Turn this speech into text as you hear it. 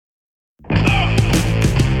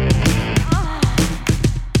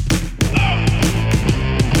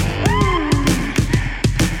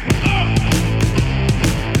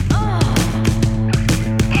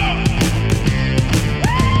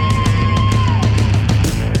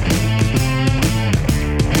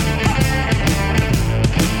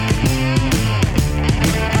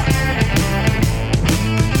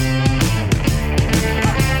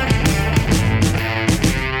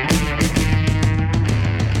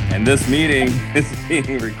And this meeting is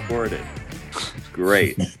being recorded.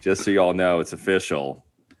 Great. Just so you all know, it's official.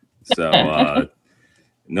 So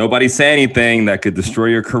nobody say anything that could destroy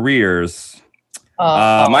your careers.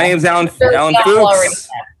 My name's Allan Fuchs.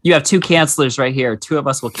 You have two cancelers right here. Two of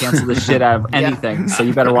us will cancel the shit out of anything. So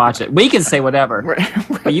you better watch it. We can say whatever,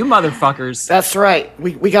 but you motherfuckers. That's right.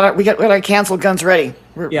 We got our cancel guns ready.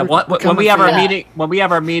 When we have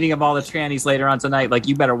our meeting of all the trannies later on tonight, like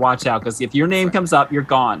you better watch out because if your name comes up, you're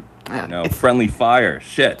gone. No, friendly fire.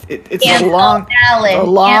 Shit. It's a long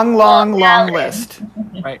list.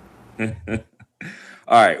 Right.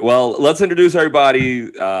 All right. Well, let's introduce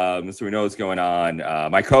everybody, so we know what's going on.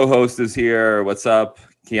 My co-host is here. What's up,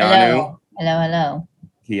 Keanu? Hello.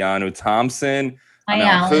 Keanu Thompson. Hi, I'm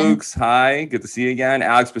Allan Allan. Fuchs. Hi. Good to see you again.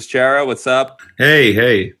 Alex Becerra. What's up?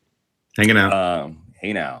 Hey. Hanging out.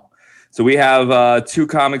 Hey now. So we have two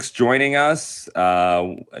comics joining us.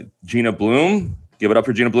 Jeena Bloom. Give it up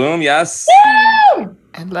for Jeena Bloom. Yes. Woo!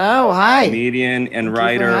 Hello. Hi. Comedian and Thank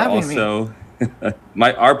writer. you for having Also,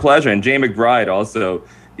 our pleasure. And Jaye McBride, also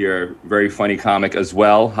here, very funny comic as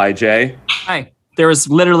well. Hi, Jay. Hi. There was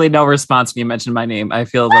literally no response when you mentioned my name. I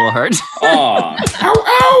feel a little hurt.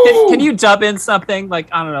 Aw. Can you dub in something like,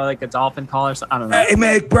 I don't know, like a dolphin call or something? I don't know. Hey,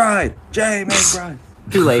 McBride. Jay McBride.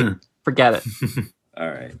 Too late. Forget it.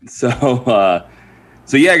 All right.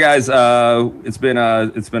 So yeah, guys, it's been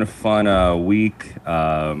a fun week.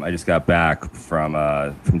 I just got back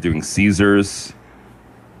from doing Caesars,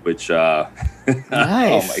 which Nice.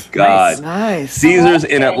 oh my God. Nice. Caesars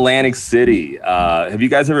in Atlantic City. Have you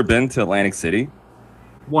guys ever been to Atlantic City?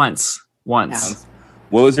 Once. What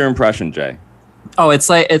was your impression, Jay? Oh, it's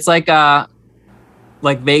like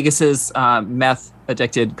Vegas's meth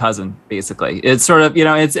addicted cousin, basically. It's sort of,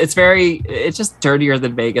 it's just dirtier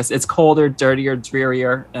than Vegas. It's colder, dirtier,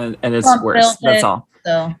 drearier, and it's worse. That's all.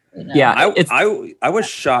 So, Yeah. I was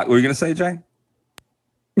shocked. What were you gonna say, Jay?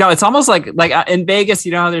 No, it's almost like in Vegas,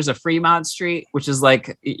 you know how there's a Fremont Street, which is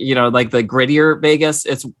like the grittier Vegas.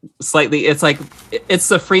 It's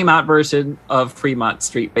the Fremont version of Fremont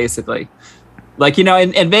Street, basically. Like,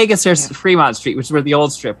 in Vegas, there's Fremont Street, which is where the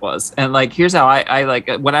old strip was. And like, here's how I like,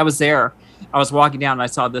 when I was there, I was walking down and I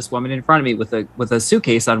saw this woman in front of me with a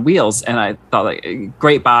suitcase on wheels. And I thought, like,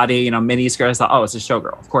 great body, mini skirt. I thought, oh, it's a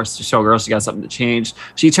showgirl. Of course, it's a showgirl. She got something to change.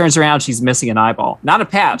 She turns around. She's missing an eyeball, not a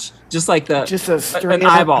patch, just like an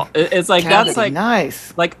eyeball. It's like, that's like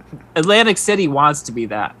nice. Like Atlantic City wants to be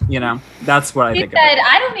that, that's what I think. He said,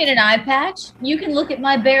 I don't need an eye patch. You can look at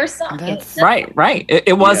my bare socket. Right.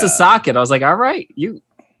 It was a socket. I was like, all right, you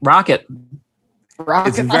rock it.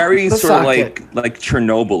 It's very sort of like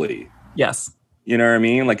Chernobyl-y. Yes. You know what I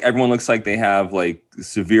mean? Like everyone looks like they have like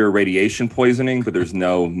severe radiation poisoning, but there's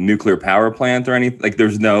no nuclear power plant or anything. Like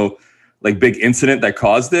there's no like big incident that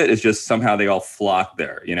caused it. It's just somehow they all flock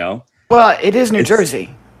there, Well, it is New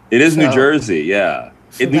Jersey. It is New Jersey, yeah.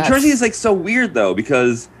 So New Jersey is like so weird though,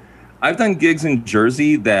 because I've done gigs in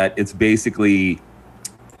Jersey that it's basically,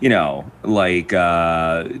 like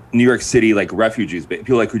New York City, like refugees,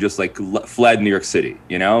 people like who just like fled New York City,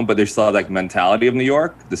 but they still have like mentality of New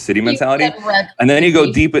York, the city mentality. And then you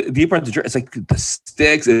go deeper into Jersey. It's like the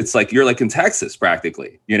sticks. It's like you're like in Texas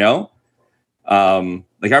practically, Like I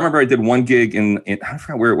remember I did one gig in I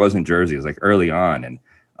forgot where it was in Jersey. It was like early on, and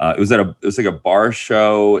it was like a bar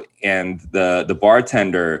show, and the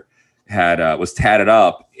bartender was tatted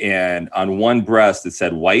up, and on one breast it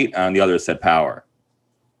said white, and on the other it said power.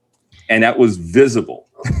 And that was visible.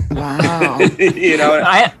 Wow.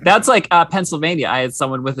 That's like Pennsylvania. I had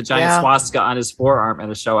someone with a giant swastika on his forearm at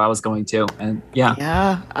a show I was going to, and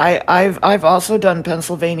Yeah, I've also done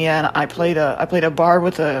Pennsylvania, and I played a bar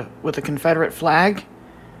with a Confederate flag,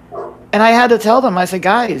 and I had to tell them. I said,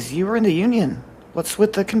 guys, you were in the Union. What's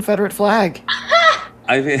with the Confederate flag?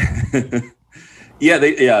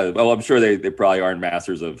 Well, I'm sure they probably aren't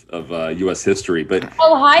masters of U.S. history, but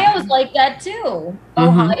Ohio's like that too.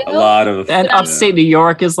 Ohio, a lot of and upstate New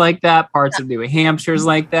York is like that. Parts of New Hampshire is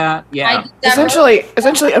like that. Yeah, essentially,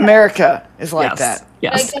 America is like that.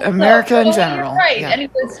 Yes, America in general. You're right. Yeah.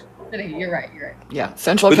 Anyways, you're right. Yeah,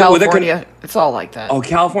 Central California, it's all like that. Oh,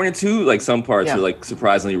 California too. Like some parts are like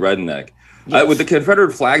surprisingly redneck. Yes. With the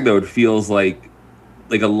Confederate flag, though, it feels like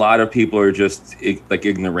a lot of people are just like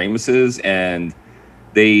ignoramuses, and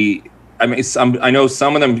I know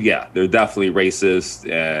some of them, they're definitely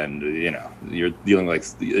racist, and you're dealing like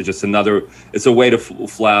it's just it's a way to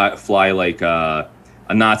fly like a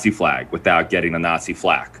Nazi flag without getting a Nazi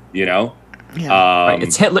flack, Right.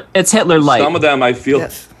 It's Hitler light. Some of them I feel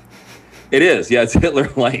it is, it's Hitler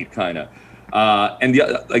light kind of. And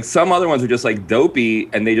like some other ones are just like dopey,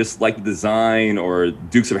 and they just like the design, or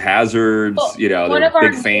Dukes of Hazzards. Well, they're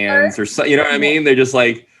big fans, or so, you know what I mean? They're just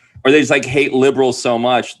like, or they just like hate liberals so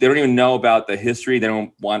much they don't even know about the history.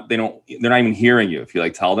 They're not even hearing you if you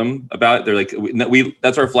like tell them about it. They're like, we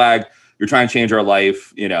that's our flag. You're trying to change our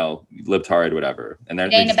life, libtard, whatever. And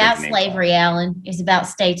it ain't about slavery, Allan. It's about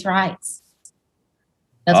states' rights.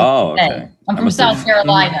 That's what they say. Okay. I'm from South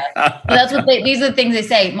Carolina. So that's what these are the things they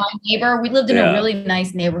say. My neighbor, we lived in a really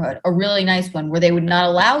nice neighborhood, a really nice one, where they would not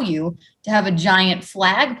allow you to have a giant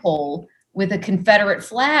flagpole with a Confederate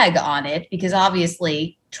flag on it because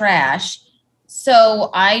obviously trash.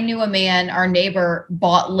 So I knew a man, our neighbor,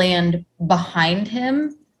 bought land behind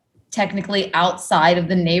him, technically outside of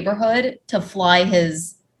the neighborhood, to fly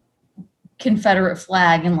his Confederate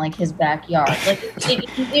flag in like his backyard. Like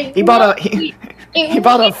he bought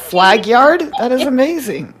a flag yard. That is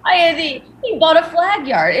amazing. He bought a flag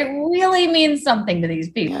yard. It really means something to these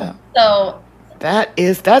people. Yeah. So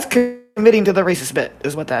that's committing to the racist bit,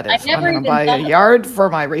 is what that is. I'm going to buy a yard for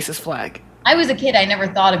my racist flag. I was a kid. I never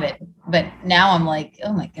thought of it, but now I'm like,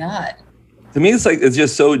 oh my god. To me, it's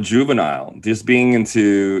just so juvenile. Just being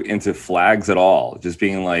into flags at all. Just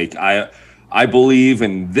being like, I believe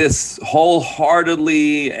in this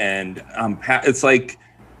wholeheartedly, and it's like,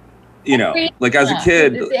 like as a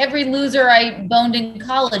kid, every loser I boned in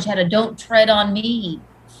college had a "Don't Tread on Me"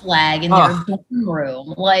 flag in their dorm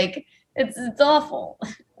room. Like it's awful.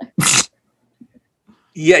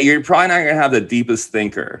 Yeah, you're probably not gonna have the deepest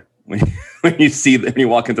thinker when you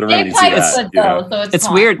walk into the room and you see that. So it's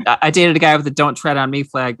weird. I dated a guy with a "Don't Tread on Me"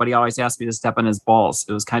 flag, but he always asked me to step on his balls.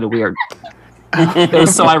 It was kind of weird. It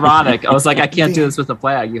was so ironic. I was like, I can't do this with a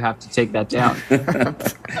flag. You have to take that down. There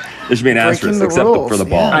should be an asterisk except for the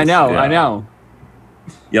balls. I know.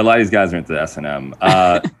 Yeah, a lot of these guys are into S&M.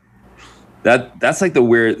 That's like the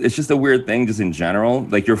weird. It's just a weird thing, just in general.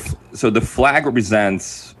 Like so the flag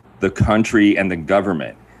represents the country and the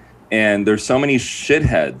government, and there's so many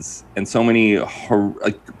shitheads and so many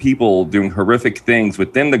people doing horrific things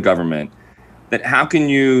within the government. That how can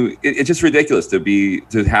you? It's just ridiculous to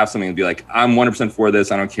have something and be like, I'm 100% for this.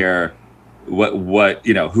 I don't care what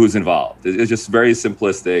who's involved. It's just very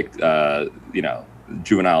simplistic,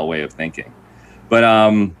 juvenile way of thinking. But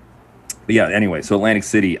yeah. Anyway, so Atlantic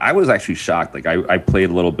City, I was actually shocked. Like I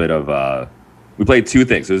played a little bit of. We played two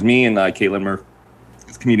things. It was me and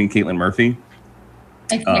comedian Caitlin Murphy.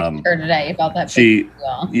 I texted her today about that. She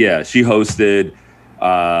hosted.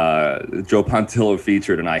 Joe Pontillo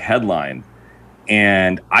featured, and I headlined.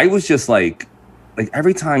 And I was just like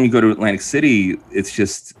every time you go to Atlantic City,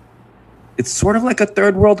 it's sort of like a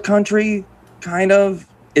third world country, kind of.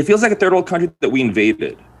 It feels like a third world country that we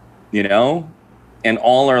invaded, and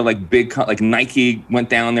all our like big, like Nike went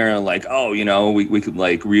down there and like, oh, we could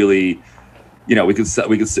like really, we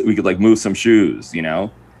could like move some shoes,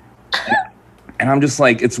 And I'm just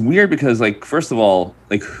like, it's weird because like, first of all,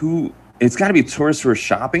 like it's got to be tourists who are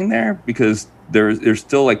shopping there because they're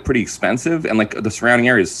still like pretty expensive and like the surrounding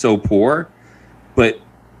area is so poor, but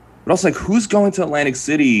also like who's going to Atlantic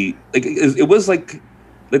City? Like it was like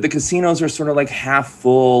the casinos are sort of like half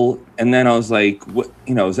full, and then I was like, what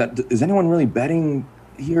is anyone really betting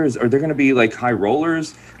here? Are there going to be like high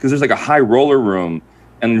rollers? Because there's like a high roller room,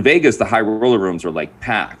 and in Vegas the high roller rooms are like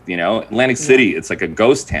packed. Atlantic City, it's like a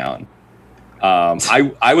ghost town.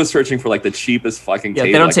 I was searching for like the cheapest fucking table.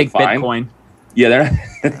 They don't take Bitcoin. Yeah, they're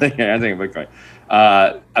not taking Bitcoin.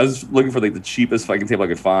 I was looking for like the cheapest fucking table I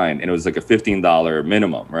could find, and it was like a $15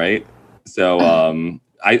 minimum, right? So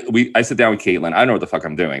I sit down with Caitlin. I don't know what the fuck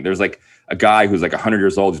I'm doing. There's like a guy who's like 100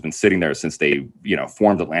 years old who's been sitting there since they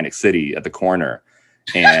formed Atlantic City at the corner,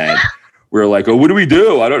 and we're like, oh, what do we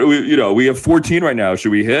do? We have 14 right now.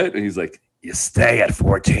 Should we hit? And he's like, you stay at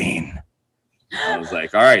 14. I was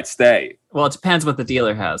like, all right, stay. Well, it depends what the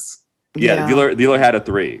dealer has. Yeah. The dealer had a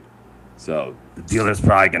 3. So the dealer's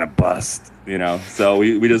probably going to bust, So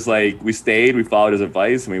we just like, we stayed, we followed his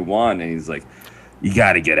advice, and we won. And he's like, you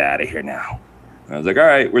got to get out of here now. And I was like, all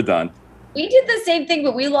right, we're done. We did the same thing,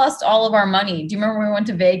 but we lost all of our money. Do you remember when we went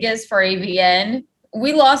to Vegas for AVN?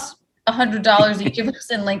 We lost $100 each of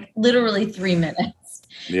us in like literally 3 minutes.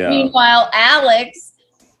 Yeah. Meanwhile, Alex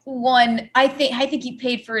won. I think he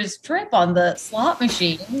paid for his trip on the slot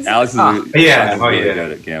machines. Alex is really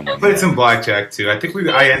good at gambling. Played some blackjack too. I think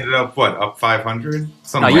I ended up up 500.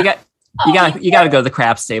 No, you got to go to the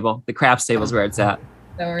craps table. The craps table is where it's at.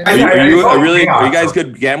 Are you guys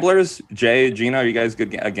good gamblers? Jay, Jeena, are you guys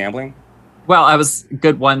good at gambling? Well, I was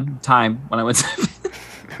good one time when I went to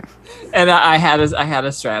and I had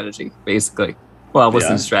a strategy basically. Well, it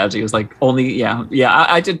wasn't a strategy. It was like only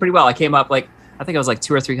I did pretty well. I came up like I think I was like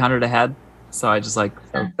 200 or 300 ahead. So I just like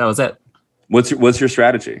that was it. What's your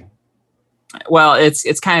strategy? Well,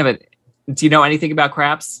 it's kind of a. Do you know anything about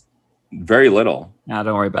craps? Very little. No,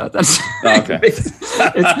 don't worry about it. That's Okay.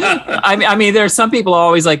 I mean, there's some people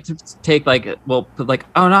always like to take like, well, like,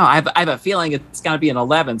 oh no, I have a feeling it's gonna be an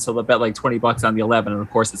 11, so they'll bet like $20 on the 11, and of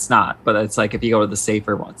course it's not. But it's like if you go to the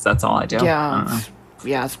safer ones, that's all I do.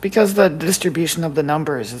 Yeah, it's because the distribution of the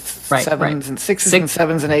numbers. It's sevens and sixes and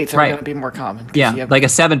sevens and eights are going to be more common. Yeah, like a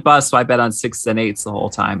 7 bust, so I bet on 6s and 8s the whole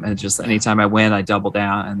time, and just anytime I win, I double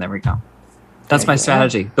down, and there we go. That's my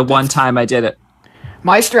strategy. The one time I did it.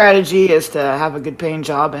 My strategy is to have a good paying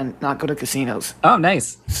job and not go to casinos. Oh,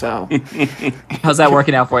 nice. So, how's that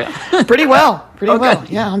working out for you? Pretty well. Pretty well. Good.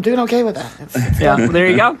 Yeah, I'm doing okay with that. It's well, there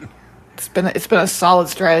you go. It's been a solid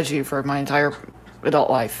strategy for my entire adult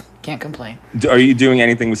life. Can't complain. Are you doing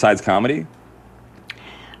anything besides comedy?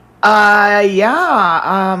 Yeah,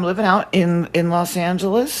 I'm living out in Los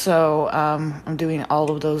Angeles, so I'm doing all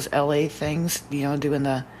of those LA things. You know, doing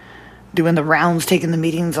the rounds, taking the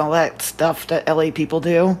meetings, all that stuff that LA people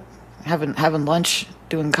do. Having lunch,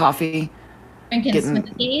 doing coffee, getting.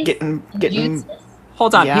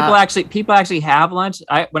 Hold on, people actually have lunch.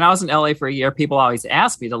 When I was in LA for a year, people always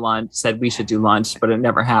asked me to lunch, said we should do lunch, but it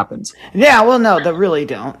never happened. Yeah, well, no, they really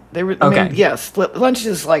don't. I Okay. mean, yes, lunch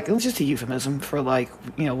is like it's just a euphemism for like,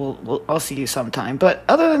 you know, I'll see you sometime. But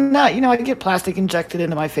other than that, you know, I get plastic injected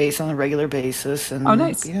into my face on a regular basis, and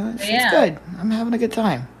nice. You know, it's good. I'm having a good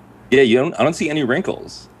time. Yeah, I don't see any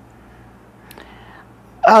wrinkles.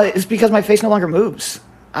 It's because my face no longer moves.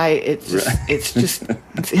 It's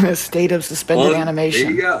in a state of suspended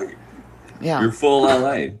animation. There you go. Yeah. You're full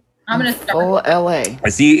LA. I'm gonna start. Full LA. I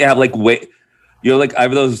see you have like weight. You know, like I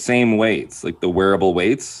have those same weights, like the wearable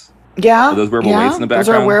weights. Yeah. Are those wearable weights in the background?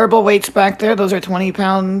 Those are wearable weights back there. Those are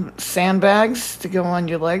 20-pound sandbags to go on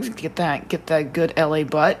your legs. Get that good LA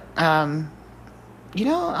butt. You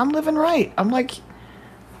know, I'm living right. I'm like,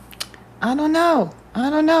 I don't know.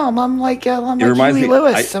 I'm like Huey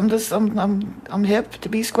Lewis. I'm hip to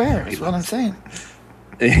be square. Is what I'm saying.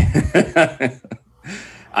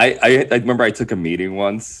 I remember I took a meeting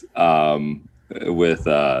once with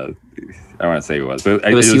I don't want to say who it was, but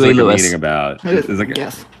it was Huey like Lewis. a meeting about. It was like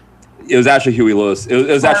yes. It was actually Huey Lewis. It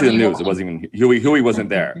was actually the news. It wasn't even Huey. Huey wasn't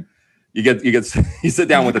there. You sit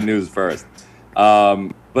down with the news first.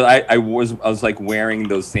 But I was like wearing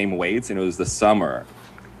those same weights, and it was the summer.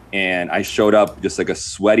 And I showed up just like a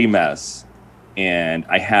sweaty mess, and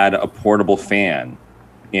I had a portable fan.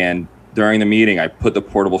 And during the meeting, I put the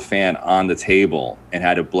portable fan on the table and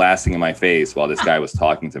had it blasting in my face while this guy was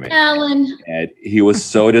talking to me. Allan. And he was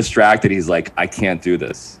so distracted. He's like, I can't do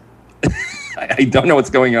this. I don't know what's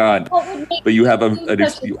going on. But you have I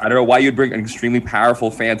don't know why you'd bring an extremely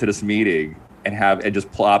powerful fan to this meeting and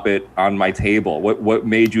just plop it on my table. What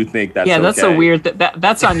made you think that's that's so weird.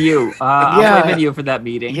 That's on you. I'm blaming you for that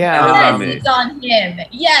meeting. Yeah, it's on him.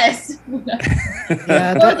 Yes.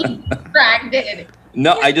 Distracted.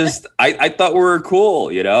 No, I thought we were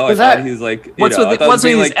cool, you know. He's like, what's with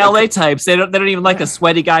these LA types? They don't even like a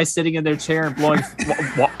sweaty guy sitting in their chair and blowing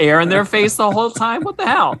air in their face the whole time. What the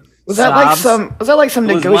hell? Was that like some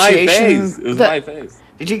negotiation? It was my face.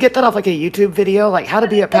 Did you get that off like a YouTube video, like how to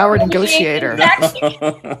be a power negotiator?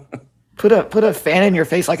 Put a fan in your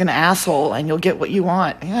face like an asshole, and you'll get what you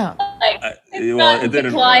want. Yeah. It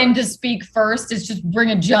didn't decline to speak first. It's just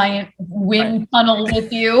bring a giant wind tunnel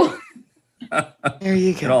with you. There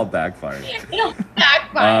you go. It all backfired. Well,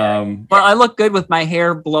 I look good with my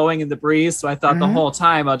hair blowing in the breeze, so I thought the whole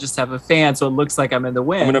time I'll just have a fan, so it looks like I'm in the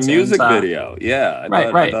wind. I'm in a music video. Yeah.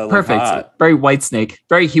 Right. Perfect. Very Whitesnake.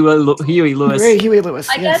 Very Huey Lewis. Very Huey Lewis.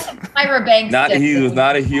 I guess Tyra Banks. He was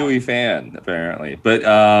not a Huey fan, apparently. But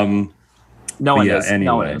no one is.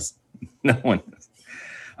 Anyway. No one is.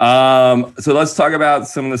 So let's talk about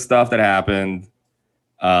some of the stuff that happened.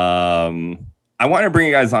 I want to bring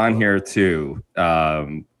you guys on here too.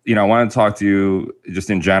 I want to talk to you just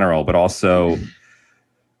in general, but also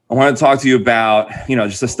I want to talk to you about,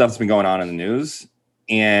 just the stuff that's been going on in the news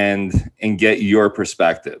and get your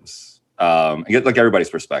perspectives. And get like everybody's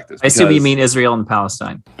perspectives. I assume you mean Israel and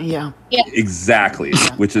Palestine. Yeah. Exactly.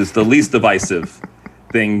 Which is the least divisive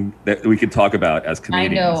thing that we could talk about as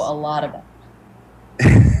comedians. I know a lot about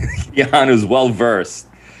Keanu's well versed.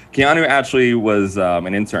 Keanu actually was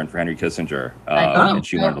an intern for Henry Kissinger, and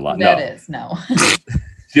she learned a lot. That is no.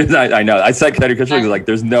 I know. I said Henry Kissinger was like,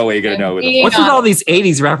 "There's no way you're gonna know it." What's with all these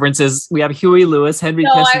 '80s references? We have Huey Lewis, Henry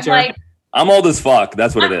Kissinger. I'm old as fuck.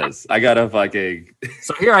 That's what it is. I gotta fucking.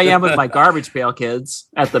 So here I am with my garbage pail kids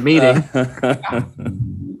at the meeting.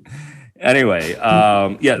 Anyway,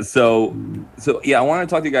 yeah. So yeah, I want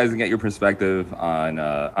to talk to you guys and get your perspective on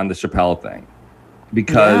the Chappelle thing,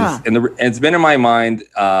 because it's been in my mind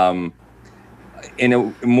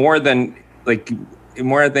more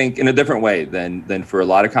I think in a different way than for a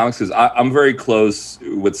lot of comics, because I'm very close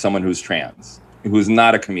with someone who's trans, who's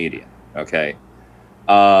not a comedian. Okay,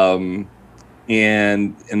 and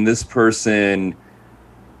this person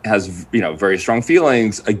has very strong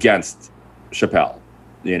feelings against Chappelle,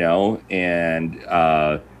 and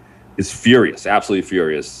is furious, absolutely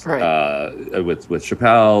furious, right. with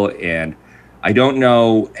Chappelle. And I don't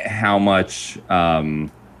know how much my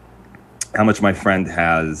friend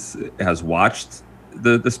has watched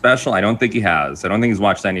the special. I don't think he has. I don't think he's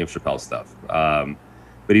watched any of Chappelle's stuff.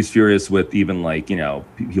 But he's furious with even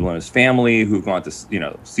people in his family who've gone to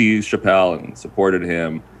see Chappelle and supported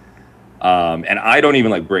him. And I don't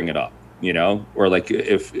even bring it up, or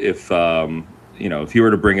if he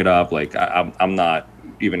were to bring it up, I'm not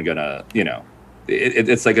even gonna,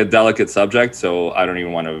 it's like a delicate subject, so I don't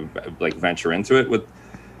even want to venture into it with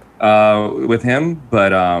him,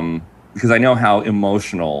 but because I know how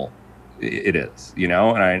emotional it is,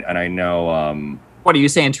 and I know. What are you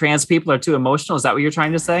saying? Trans people are too emotional? Is that what you're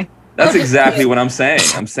trying to say? That's exactly what I'm saying.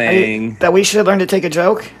 I'm saying that we should learn to take a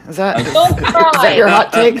joke. Is that your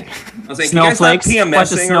hot take? I was saying, can you guys stop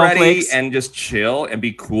PMSing already and just chill and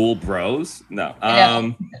be cool bros? No.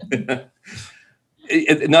 No,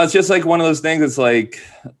 it's just one of those things. It's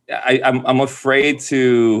I'm afraid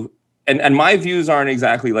to, and my views aren't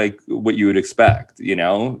exactly what you would expect.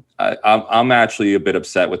 I'm actually a bit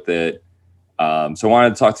upset with it. So I wanted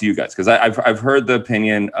to talk to you guys, because I've heard the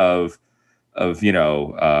opinion of a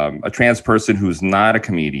trans person who's not a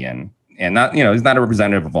comedian, and not he's not a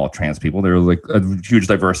representative of all trans people. There's a huge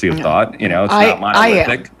diversity of thought. It's not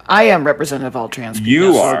monolithic. I am representative of all trans people.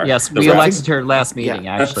 You are. Yes, we elected her last meeting.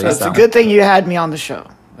 Actually, it's a good thing you had me on the show.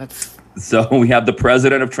 So we have the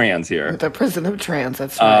president of trans here. The president of trans.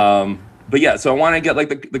 That's right. But yeah, so I want to get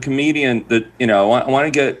the comedian that I want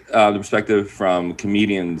to get the perspective from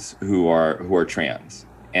comedians who are trans,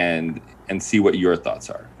 and see what your thoughts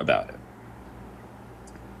are about it.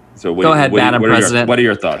 So go ahead, Madam President. What are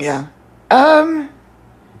your thoughts? Yeah. I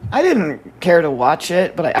didn't care to watch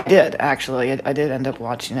it, but I did actually. I did end up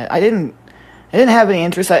watching it. I didn't have any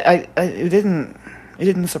interest. It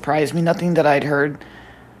didn't surprise me. Nothing that I'd heard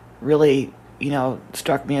really,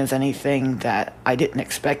 struck me as anything that I didn't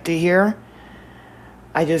expect to hear.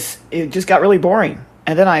 It just got really boring.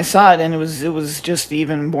 And then I saw it, and it was just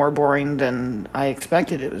even more boring than I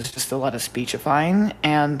expected. It was just a lot of speechifying,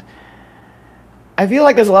 and I feel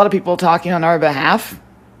like there's a lot of people talking on our behalf,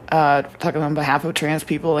 talking on behalf of trans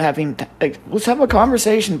people, let's have a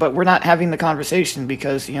conversation, but we're not having the conversation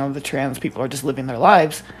because, the trans people are just living their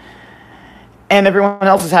lives. And everyone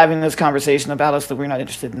else is having this conversation about us that we're not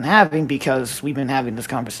interested in having, because we've been having this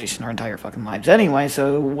conversation our entire fucking lives anyway,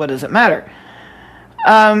 so what does it matter?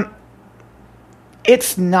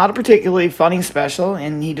 It's not a particularly funny special,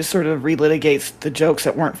 and he just sort of relitigates the jokes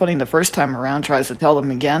that weren't funny the first time around, tries to tell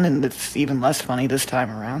them again, and it's even less funny this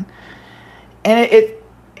time around. And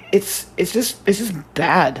it's just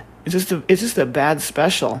bad. It's just a bad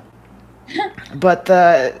special. But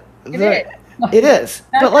it is.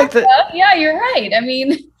 But yeah, you're right. I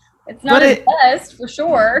mean, it's not his best for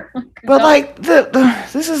sure. But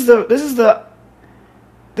this is the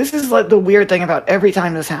weird thing about every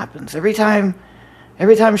time this happens. Every time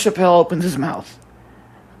Chappelle opens his mouth,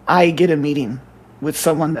 I get a meeting with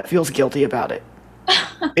someone that feels guilty about it.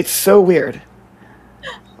 It's so weird.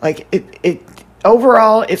 It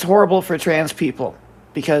overall, it's horrible for trans people,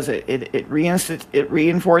 because it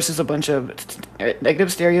reinforces a bunch of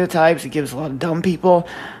negative stereotypes. It gives a lot of dumb people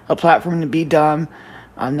a platform to be dumb.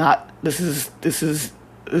 This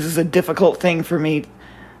is a difficult thing for me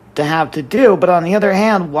to have to do. But on the other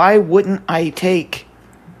hand, why wouldn't I take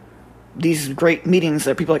these great meetings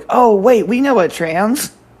that people are like, oh wait, we know a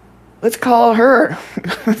trans, let's call her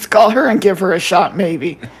and give her a shot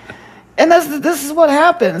maybe. And this is what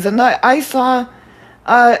happens. And I saw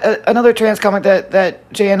another trans comic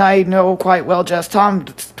that Jay and I know quite well, Jess Tom,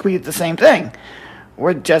 tweeted the same thing,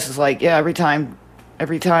 where Jess is like, yeah, every time Dave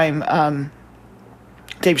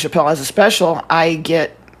Chappelle has a special, I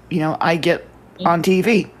get on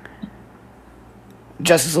TV.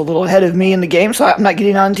 Jess is a little ahead of me in the game, so I'm not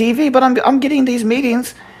getting on TV, but I'm getting these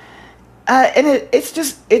meetings, and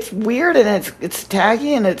it's weird, and it's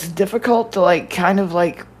taggy, and it's difficult to kind of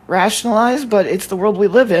rationalize, but it's the world we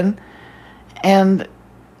live in, and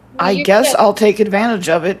I guess I'll take advantage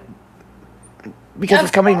of it because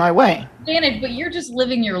it's coming my way. Advantage, but you're just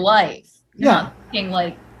living your life. You're not thinking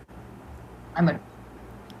I'm a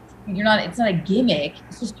you're not. It's not a gimmick.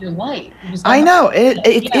 It's just your life. I know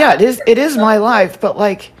it is my life, but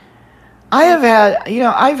like I've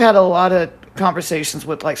had a lot of conversations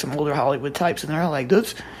with like some older Hollywood types, and they're like,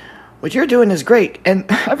 "This, what you're doing is great." And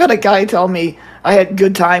I've had a guy tell me I had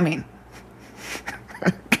good timing.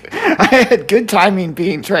 I had good timing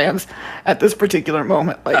being trans at this particular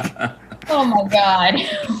moment. Like, oh my god.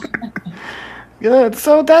 Yeah,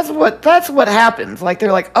 so that's what happens. Like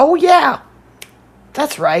they're like, "Oh yeah,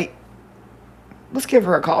 that's right. Let's give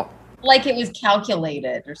her a call." Like it was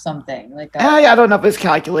calculated or something. Like I don't know if it's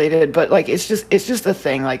calculated, but like it's just a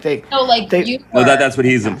thing. Like that's what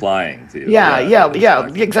he's implying to you. Yeah,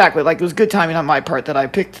 exactly. Like it was good timing on my part that I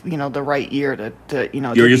picked, the right year to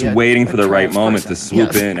You're just waiting for the right moment to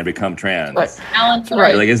swoop in and become trans. Right. Allan,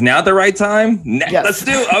 right. Like, is now the right time? Yes. Let's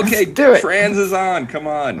do it. Okay, do it. Trans is on. Come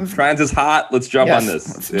on. Trans is hot. Let's jump on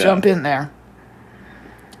this. Let's jump in there.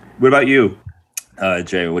 What about you?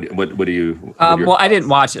 Jay, what do you? Well, I didn't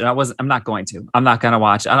watch it. I'm not going to. I'm not going to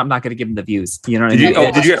watch it. I'm not going to give him the views. You know what I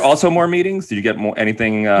mean? Did you get also more meetings? Did you get more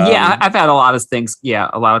anything? Yeah, I've had a lot of things. Yeah,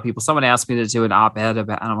 a lot of people. Someone asked me to do an op-ed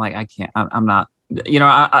about, and I'm like, I can't. I'm not. We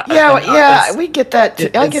get that.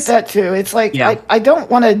 Too. I get that too. It's like I don't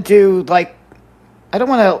want to do like, I don't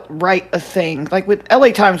want to write a thing like with LA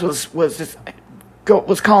Times was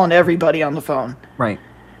calling everybody on the phone. Right.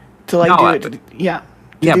 To like do it. Yeah.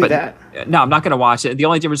 That. No, I'm not going to watch it. The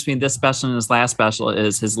only difference between this special and his last special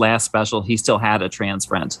is his last special, he still had a trans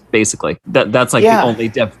friend, basically. That's like the only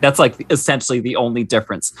that's like essentially the only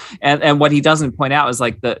difference. And what he doesn't point out is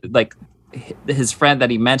like his friend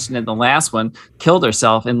that he mentioned in the last one killed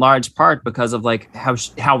herself in large part because of like how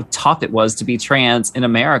tough it was to be trans in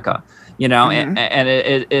America, and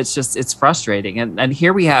it's just, it's frustrating. And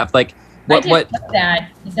here we have like what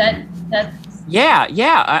that is that.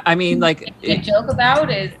 Yeah. I mean, like the joke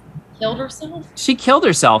about is killed herself. She killed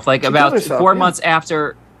herself like about 4 months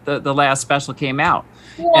after the last special came out.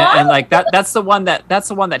 And like that's the one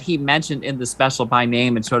that he mentioned in the special by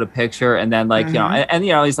name and showed a picture, and then like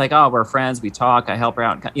he's like, oh, we're friends, we talk, I help her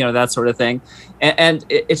out, that sort of thing. And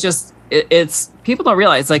it's people don't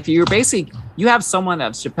realize like you have someone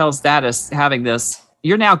of Chappelle's status having this.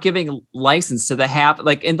 You're now giving license to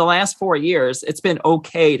like in the last 4 years, it's been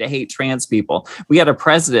okay to hate trans people. We had a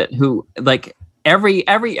president who like every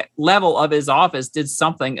level of his office did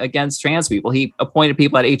something against trans people. He appointed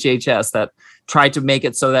people at HHS that tried to make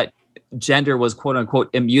it so that gender was quote unquote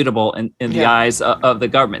immutable in the eyes of the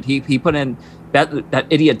government. He put in that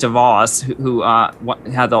idiot DeVos who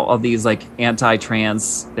had all of these like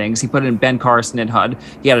anti-trans things. He put in Ben Carson in HUD.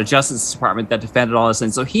 He had a Justice Department that defended all this,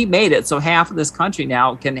 and so he made it so half of this country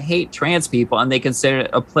now can hate trans people, and they consider it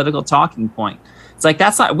a political talking point. It's like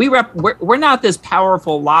that's not we're not this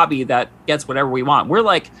powerful lobby that gets whatever we want. We're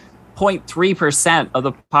like 0.3% of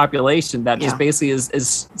the population that just basically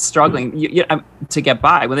is struggling to get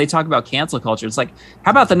by. When they talk about cancel culture, it's like, how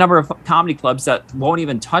about the number of comedy clubs that won't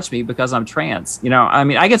even touch me because I'm trans? I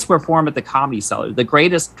mean, I get to perform at the Comedy Cellar, the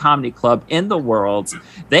greatest comedy club in the world.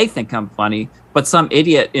 They think I'm funny, but some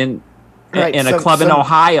idiot in a club in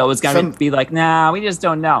Ohio is going to be like, nah, we just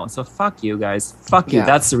don't know. So fuck you guys. Fuck you.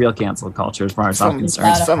 That's the real cancel culture as far as I'm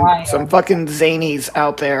concerned. Some fucking zanies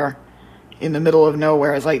out there in the middle of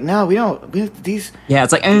nowhere. It's like, no, we don't. These. Yeah,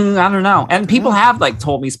 it's like, I don't know. And people have like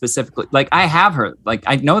told me specifically, like I have heard, like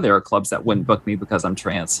I know there are clubs that wouldn't book me because I'm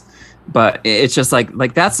trans, but it's just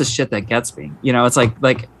like that's the shit that gets me. It's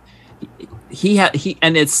like he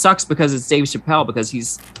and it sucks because it's Dave Chappelle, because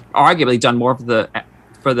he's arguably done more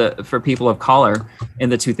for people of color in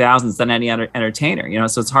the 2000s than any other entertainer.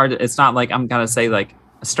 So it's hard. It's not like I'm gonna say like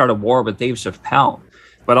start a war with Dave Chappelle,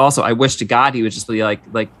 but also I wish to God he would just be like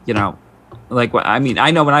I mean,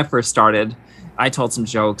 I know when I first started, I told some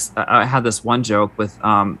jokes. I had this one joke with,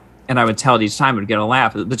 and I would tell it each time, it would get a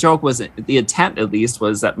laugh. The joke was, the intent at least,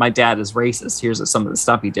 was that my dad is racist. Here's some of the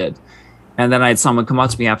stuff he did. And then I had someone come up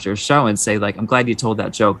to me after a show and say, like, I'm glad you told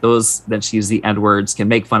that joke. Those that use the N-words can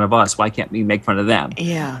make fun of us. Why can't we make fun of them?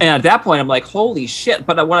 Yeah. And at that point, I'm like, holy shit.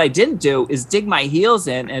 But what I didn't do is dig my heels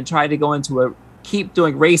in and try to go into keep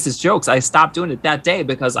doing racist jokes. I stopped doing it that day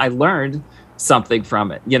because I learned something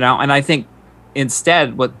from it, And I think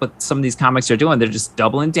instead what some of these comics are doing, they're just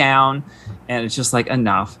doubling down, and it's just like,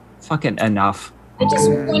 enough, fucking enough. I just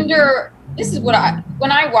wonder, this is when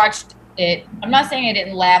I watched it, I'm not saying I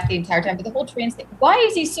didn't laugh the entire time, but the whole trans thing, why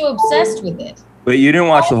is he so obsessed with it? But you didn't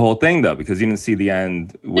watch the whole thing though, because you didn't see the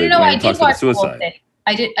end when he talks about suicide.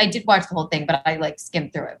 I did watch the whole thing, but I like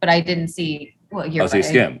skimmed through it, but I didn't see, so you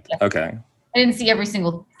skimmed. Okay. I didn't see every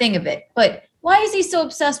single thing of it, but why is he so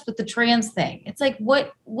obsessed with the trans thing? It's like,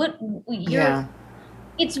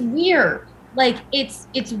 it's weird. like it's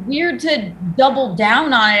weird to double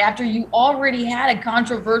down on it after you already had a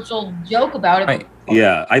controversial joke about it. Right.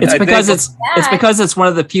 Yeah, It's because it's one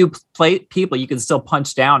of the few people you can still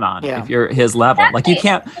punch down on if you're his level. Exactly.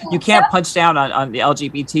 Like you can't punch down on the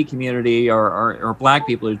LGBT community or black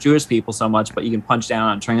people or Jewish people so much, but you can punch down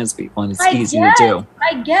on trans people, and it's easy to do.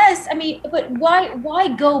 I guess. I mean, but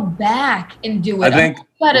why go back and do it? I think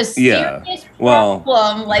got a serious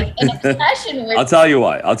problem, like an obsession with. I'll tell you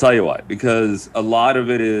why. Because a lot of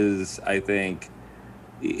it is, I think,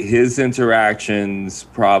 his interactions.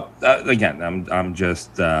 Again, I'm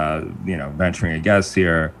just venturing a guess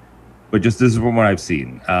here, but just this is from what I've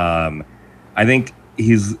seen. I think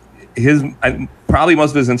probably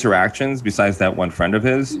most of his interactions, besides that one friend of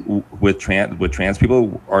his with trans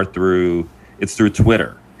people, are through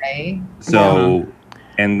Twitter. Right. So.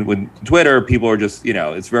 And with Twitter, people are just,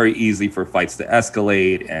 it's very easy for fights to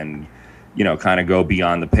escalate and, kind of go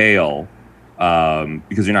beyond the pale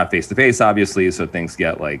because you're not face to face, obviously. So things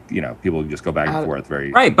get people just go back and forth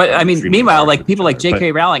very. Right. But I mean, meanwhile, like people like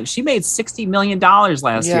J.K. Rowling, she made $60 million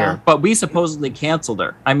last year, but we supposedly canceled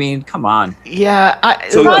her. I mean, come on. Yeah.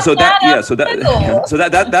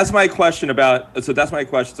 That's my question about. So that's my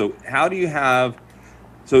question. So how do you have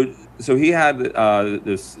So he had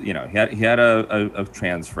this, he had a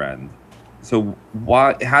trans friend. So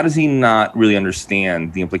how does he not really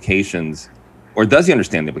understand the implications, or does he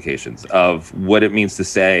understand the implications of what it means to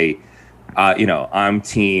say, I'm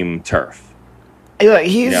team TERF?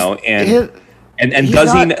 He's, and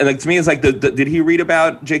does he, like, to me, it's like, did he read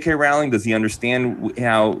about J.K. Rowling? Does he understand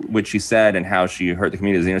what she said and how she hurt the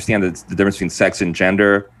community? Does he understand the difference between sex and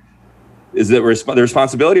gender? Is it the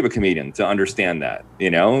responsibility of a comedian to understand that?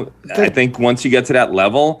 I think once you get to that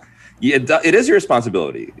level, it is your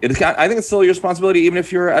responsibility. I think it's still your responsibility, even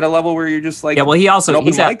if you're at a level where you're just like, well, he's an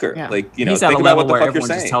open at micer. He's at a level where everyone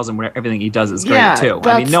just tells him everything he does is great too.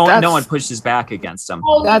 I mean, no one pushes back against him.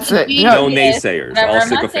 That's it. No naysayers, all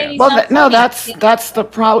sycophants. Well, that's the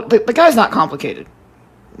problem. The guy's not complicated.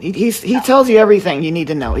 He tells you everything you need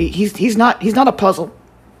to know. He's not a puzzle.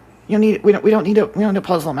 We don't need to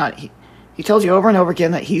puzzle him out. He tells you over and over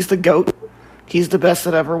again that he's the GOAT. He's the best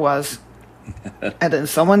that ever was. And then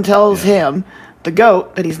someone tells him, the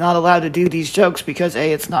GOAT, that he's not allowed to do these jokes because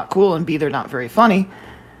A, it's not cool, and B, they're not very funny.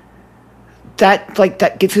 That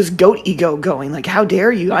gets his GOAT ego going. Like, how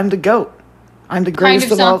dare you? I'm the GOAT. I'm the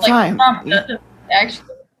greatest of all time.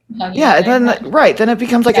 Actually. And then it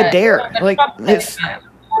becomes like a dare. Like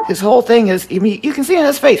his whole thing is, you can see in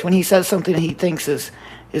his face when he says something that he thinks is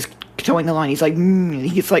towing the line. He's like,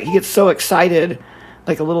 he gets so excited,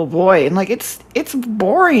 like a little boy, and like it's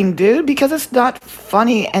boring, dude, because it's not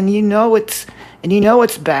funny, and it's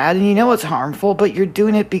bad, and it's harmful, but you're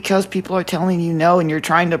doing it because people are telling you no, and you're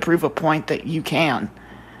trying to prove a point that you can,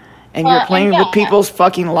 and you're playing with people's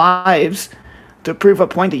fucking lives to prove a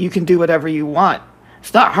point that you can do whatever you want.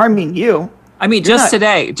 It's not harming you. I mean,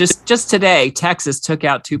 today, Texas took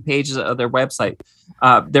out 2 pages of their website.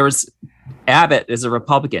 There was Abbott is a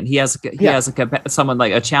Republican. He has someone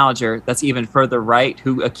like a challenger that's even further right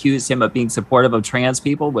who accused him of being supportive of trans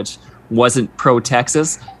people, which wasn't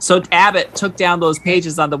pro-Texas. So Abbott took down those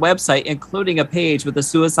pages on the website, including a page with a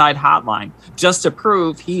suicide hotline, just to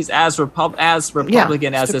prove he's as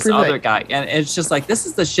Republican as this other guy. And it's just like, this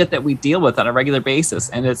is the shit that we deal with on a regular basis.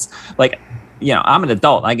 And it's like, I'm an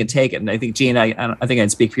adult. I can take it. And I think, Jeena, I think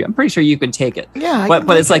I'd speak for you. I'm pretty sure you can take it. Yeah.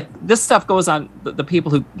 But it's like, this stuff goes on the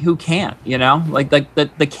people who can't, like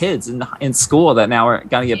the kids in school that now are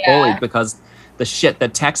going to get bullied because the shit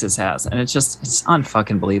that Texas has. And it's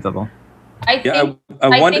unfucking believable. I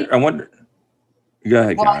wonder. Go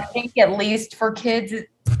ahead. Well, I think at least for kids,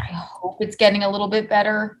 I hope it's getting a little bit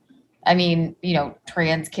better. I mean,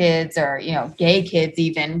 trans kids or, gay kids,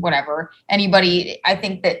 even whatever, anybody. I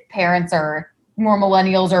think that parents are more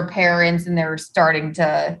millennials or parents, and they're starting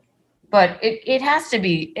to, but it has to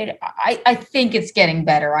be, I think it's getting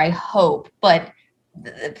better. I hope, but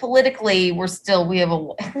politically we have a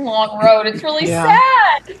long road. It's really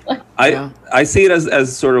sad. I see it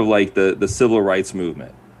as sort of like the civil rights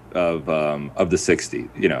movement of the 60s,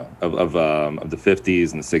 of the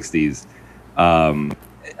 50s and the 60s.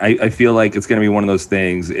 I feel like it's going to be one of those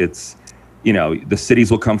things. It's, the cities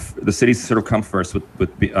sort of come first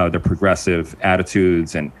with their progressive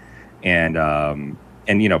attitudes and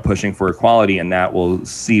pushing for equality, and that will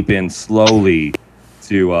seep in slowly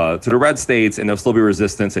to the red states, and there'll still be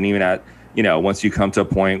resistance. And even at, once you come to a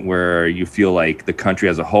point where you feel like the country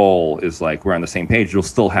as a whole is like, we're on the same page, you'll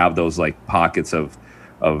still have those like pockets of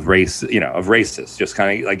race, of racists, just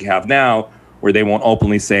kind of like you have now, where they won't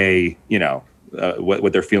openly say,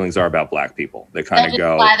 what their feelings are about black people. They kind of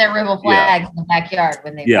go fly their rebel flags in the backyard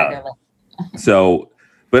when they fly their legs. So,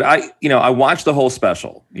 but I watched the whole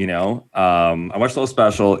special. I watched the whole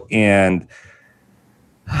special, and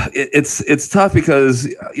it's tough because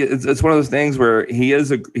it's one of those things where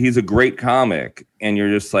he's a great comic, and you're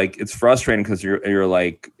just like, it's frustrating because you're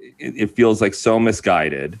like, it feels like so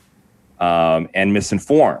misguided and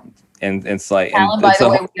misinformed. And it's like, Allan, by the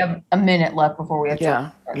way, we have a minute left before we have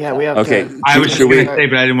to. Yeah, we have. Okay, I was just going to say,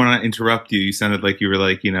 but I didn't want to interrupt you. You sounded like you were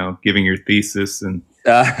like, giving your thesis, and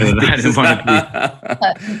I didn't want to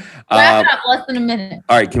wrap it up, less than a minute.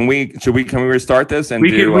 All right, can we restart this? And we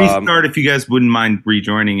can restart if you guys wouldn't mind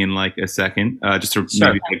rejoining in like a second, just to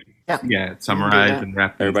maybe summarize and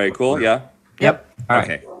wrap. Everybody cool? Yeah. Yep. All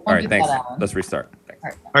right. All right. Thanks. Let's restart.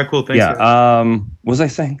 All right. Cool. Thanks. Yeah. What was I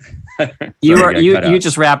saying? You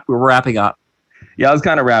just wrapping up. Yeah, I was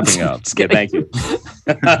kind of wrapping up. Just kidding. Thank you.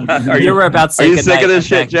 You were about to say Are you sick of this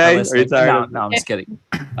shit, Jay? Are you tired? No, I'm just kidding.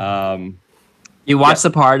 You watched the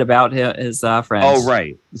part about his friends. Oh,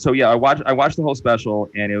 right. So yeah, I watched the whole special,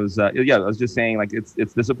 and it was I was just saying, like,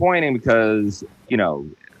 it's disappointing because a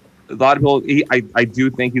lot of people. I do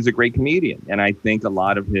think he's a great comedian, and I think a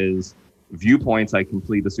lot of his viewpoints I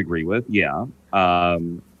completely disagree with. Yeah.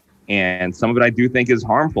 And some of it I do think is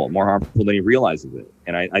more harmful than he realizes it.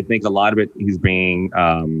 And I think a lot of it he's being,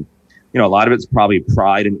 a lot of it's probably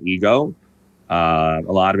pride and ego. A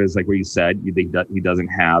lot of it is like what you said. He doesn't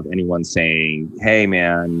have anyone saying, "Hey,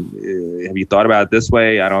 man, have you thought about it this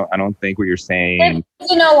way?" I don't think what you're saying.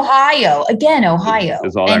 It's in Ohio.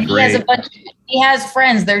 Is all that great? He has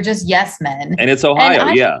friends. They're just yes men. And it's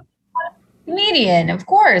Ohio, Comedian, of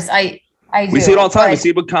course. We see it all the time. We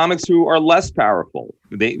see it with comics who are less powerful.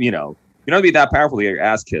 They, you don't have to be that powerful to get your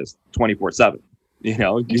ass kissed 24/7. You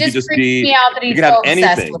could just be. You can have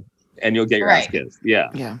anything, and you'll get your ass kissed.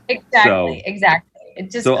 Yeah. Exactly. It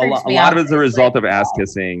just so a lot of it's a result of ass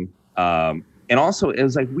kissing, and also it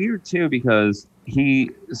was like weird too because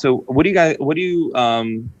he. So what do you?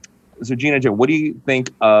 So Jeena, Joe, what do you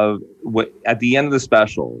think of what at the end of the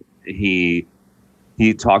special he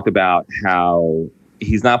talked about how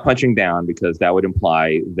he's not punching down because that would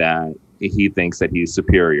imply that he thinks that he's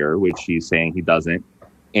superior, which he's saying he doesn't.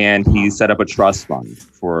 And he set up a trust fund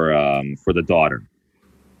for the daughter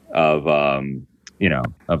of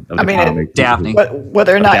Daphne. But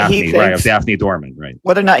whether or not Daphne, he thinks Daphne Dorman, right?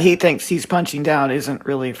 Whether or not he thinks he's punching down isn't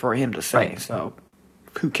really for him to say. Right. So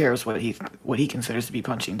who cares what he considers to be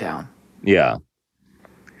punching down? Yeah.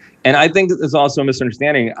 And I think there's also a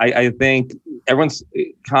misunderstanding. I think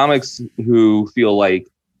comics who feel like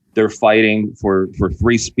they're fighting for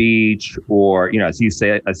free speech, or as he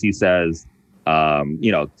says,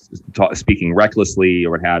 speaking recklessly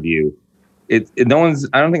or what have you. I don't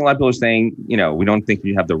think a lot of people are saying, we don't think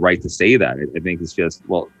you have the right to say that. I think it's just,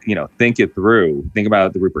 think it through. Think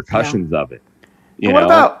about the repercussions of it.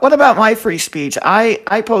 What about my free speech?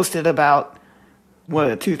 I posted about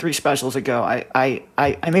 2-3 specials ago. I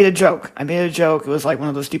made a joke. It was like one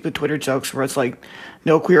of those stupid Twitter jokes where it's like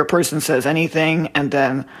no queer person says anything, and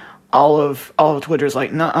then all of Twitter's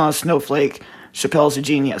like, nuh-uh, snowflake, Chappelle's a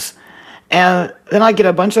genius. And then I get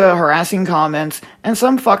a bunch of harassing comments, and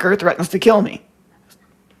some fucker threatens to kill me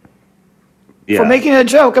for making a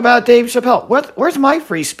joke about Dave Chappelle. Where's my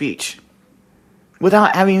free speech?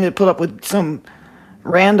 Without having to put up with some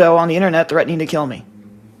rando on the internet threatening to kill me.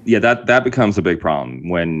 Yeah, that becomes a big problem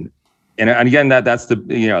when, and again, that's the,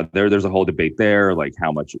 there's a whole debate there, like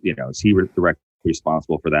how much, is he directly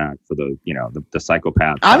responsible for that, for the, the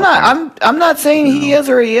psychopath. I'm not saying he is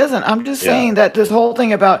or he isn't. I'm just saying that this whole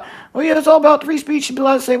thing about, it's all about free speech. He should be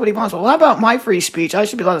allowed to say what he wants. Well, how about my free speech? I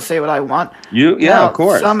should be allowed to say what I want. Of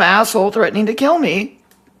course. Some asshole threatening to kill me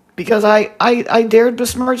because I dared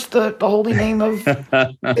besmirch the holy name of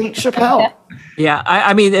Saint Chappelle. Yeah,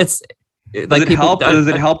 I mean, it's like, does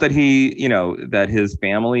it help that he, that his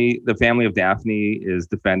family, the family of Daphne, is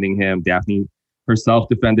defending him? Daphne herself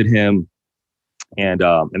defended him, and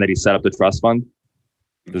that he set up the trust fund.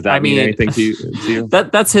 Does that mean anything to you?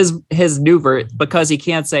 That's his new because he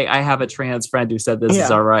can't say, I have a trans friend who said this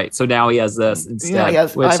is all right. So now he has this instead.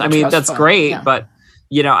 That's great, but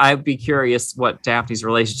I'd be curious what Daphne's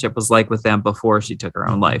relationship was like with them before she took her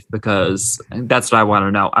own life, because that's what I want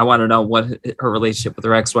to know. I want to know what her relationship with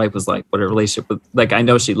her ex-wife was like, what her relationship with, like, I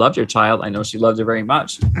know she loved your child. I know she loved her very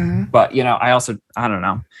much, but I don't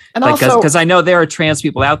know. And because I know there are trans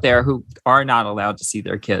people out there who are not allowed to see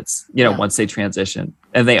their kids, once they transition,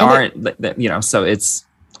 and they aren't, so it's.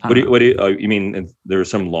 What do you mean? There are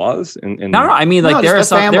some laws? No. I mean, like there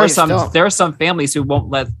are some families who won't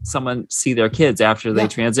let someone see their kids after they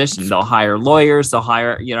transition. They'll hire lawyers. They'll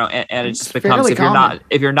hire, and it just becomes if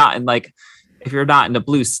you're not in a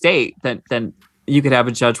blue state, then you could have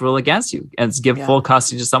a judge rule against you and give full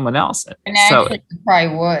custody to someone else. And actually, you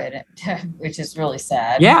probably would, which is really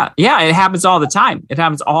sad. Yeah, it happens all the time. It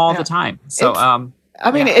happens all the time. So,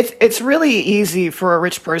 it's really easy for a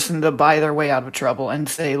rich person to buy their way out of trouble and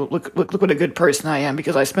say, look what a good person I am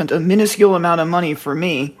because I spent a minuscule amount of money for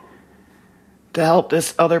me to help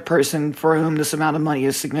this other person for whom this amount of money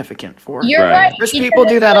is significant for. You're right. Rich people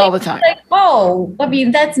do that all the time.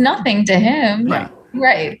 Like, that's nothing to him. Yeah.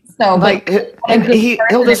 Right. So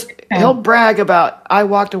he'll brag about I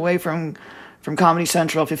walked away from Comedy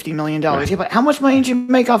Central $50 million. Yeah, but how much money did you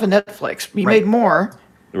make off of Netflix? You made more.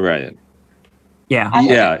 Right. Yeah.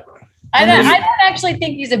 I don't actually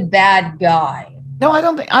think he's a bad guy. No, I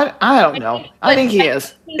don't think. I don't know. I think he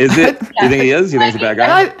is. Is it? You think he is? You think he's a bad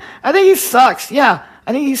guy? I think he sucks. Yeah,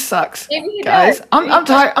 I think he sucks. Maybe he guys, does. I'm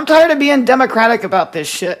tired. I'm tired of being democratic about this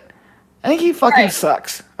shit. I think he fucking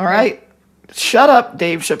sucks. All right. Shut up,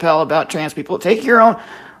 Dave Chappelle, about trans people. Take your own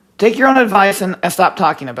advice and stop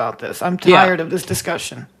talking about this. I'm tired of this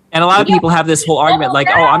discussion. And a lot of people have this whole argument like,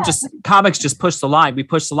 comics just push the line. We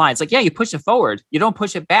push the line. It's like, you push it forward. You don't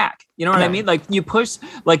push it back. You know what I mean? Like you push,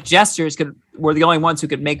 like jesters were the only ones who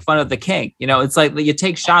could make fun of the king. It's like you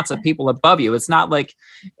take shots at people above you. It's not like,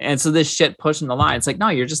 and so this shit pushing the line. It's like, no,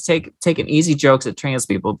 you're just taking easy jokes at trans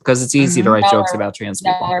people because it's easy to write jokes about trans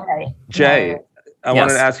people. Jay, I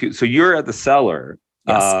wanted to ask you, so you're at the Cellar.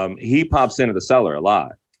 Yes. He pops into the Cellar a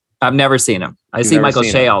lot. I've never seen him. I see Michael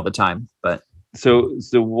Shea all the time, but. So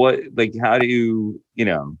what, like, how do you,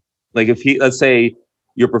 like if let's say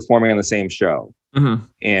you're performing on the same show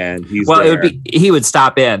and he's he would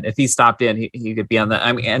stop in. If he stopped in, he could be on that.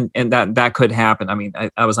 I mean, and that could happen. I mean,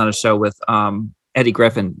 I was on a show with Eddie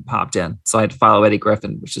Griffin popped in. So I had to follow Eddie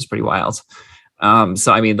Griffin, which is pretty wild.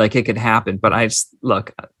 So, I mean, like it could happen, but I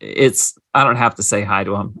don't have to say hi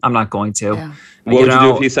to him. I'm not going to. Yeah. What would you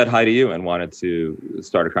do if he said hi to you and wanted to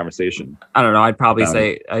start a conversation? I don't know. I'd probably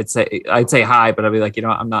I'd say hi, but I'd be like,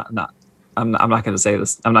 I'm not going to say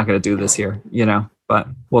this. I'm not going to do this here, but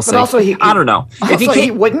we'll see. Also I don't know. If he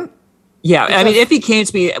wouldn't. Yeah. I mean, if he came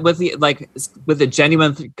to me with a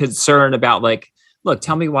genuine concern about like, look,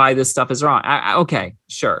 tell me why this stuff is wrong. Okay,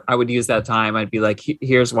 sure. I would use that time. I'd be like,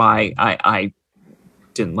 here's why I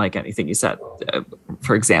didn't like anything you said,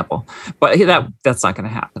 for example. But that's not going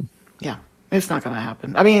to happen. Yeah, it's not going to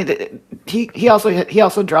happen. I mean, he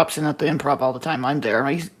also drops in at the Improv all the time. I'm there.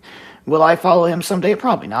 Will I follow him someday?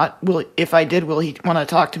 Probably not. If I did, will he want to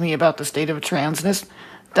talk to me about the state of transness?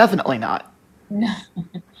 Definitely not. No.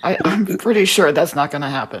 I'm pretty sure that's not going to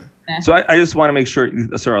happen. So I just want to make sure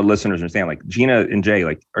so our listeners understand, like Jeena and Jay,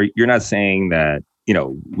 like you're not saying that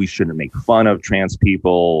we shouldn't make fun of trans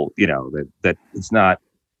people, that it's not,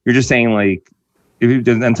 you're just saying like, and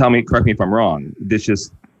correct me if I'm wrong, this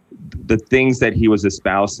just, the things that he was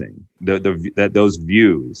espousing, that those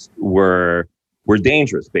views were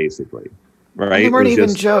dangerous, basically, right? They weren't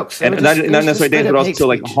even jokes. And not necessarily dangerous, but also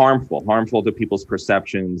like harmful to people's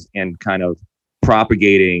perceptions and kind of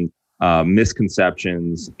propagating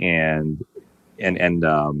misconceptions and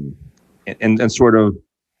sort of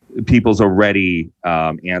people's already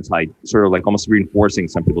sort of like almost reinforcing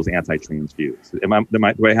some people's anti-trans views. Do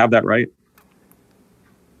I have that right?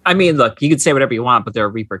 I mean, look, you can say whatever you want, but there are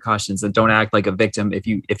repercussions, and don't act like a victim if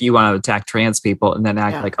you want to attack trans people and then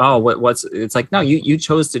act like, oh, what's it's like, no, you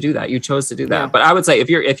chose to do that. You chose to do that. Yeah. But I would say if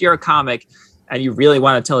you're a comic and you really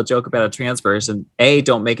want to tell a joke about a trans person,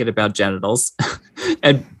 don't make it about genitals.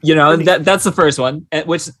 And that's the first one,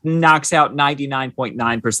 which knocks out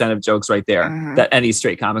 99.9% of jokes right there that any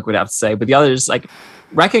straight comic would have to say. But the other is like,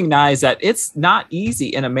 recognize that it's not easy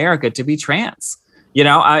in America to be trans.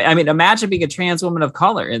 I mean, imagine being a trans woman of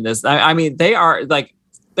color in this. I mean, they are like,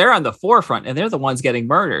 they're on the forefront and they're the ones getting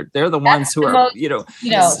murdered. They're the ones who are,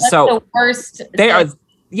 that's the worst. They are.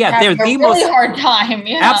 Yeah, they're the really most hard time.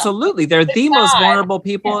 Yeah. Absolutely. They're the most vulnerable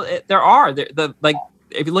people there are. They're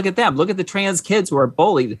if you look at them, look at the trans kids who are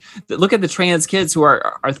bullied. Look at the trans kids who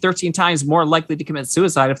are 13 times more likely to commit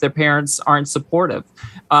suicide if their parents aren't supportive.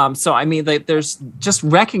 So I mean, there's just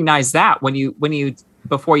recognize that when you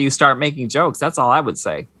before you start making jokes. That's all I would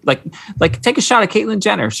say. Like take a shot at Caitlyn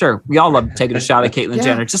Jenner. Sure, we all love taking a shot at Caitlyn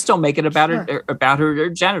Jenner. Just don't make it about her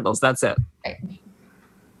genitals. That's it. Right.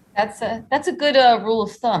 That's a good rule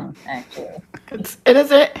of thumb, actually. It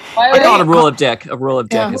is it. I call it a rule of dick. A rule of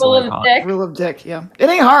dick is what I call it. Rule of dick. Yeah, it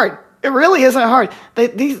ain't hard. It really isn't hard.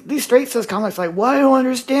 These straight says comics like, why do you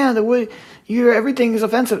understand the way everything is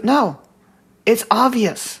offensive? No, it's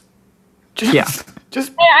obvious. Just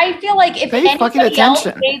I feel like if pay fucking anybody else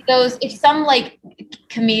attention. made those, if some like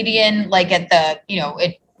comedian like at the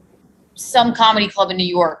at some comedy club in New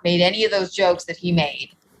York made any of those jokes that he made,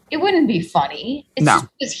 it wouldn't be funny. It's just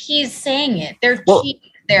because he's saying it. They're cheap.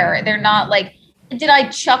 They're not like. Did I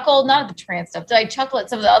chuckle? Not at the trans stuff. Did I chuckle at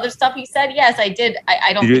some of the other stuff he said? Yes, I did.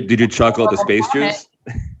 I don't. Did you chuckle at the space Jews?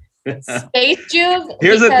 Space Jews.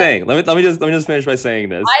 Here's the thing. Let me just finish by saying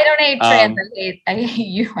this. I don't hate trans. I hate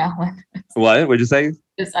you, Allan. What? What'd you say?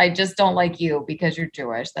 I just don't like you because you're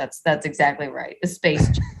Jewish. That's exactly right. The space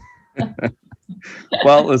Jews.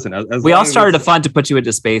 Well, listen. We all started a fund to put you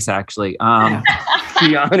into space, actually.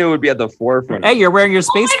 Keanu would be at the forefront. Hey, you're wearing your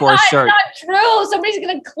Space Force shirt. It's not true. Somebody's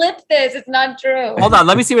gonna clip this. It's not true. Hold on,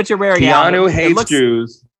 let me see what you're wearing. Keanu hates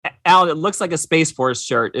Jews. Allan, it looks like a Space Force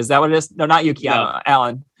shirt. Is that what it is? No, not you, Keanu. No.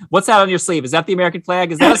 Allan, what's that on your sleeve? Is that the American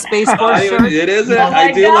flag? Is that a Space Force shirt? It isn't. Oh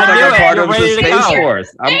I do look like I'm part of the Space go.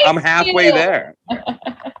 Force. I'm halfway there.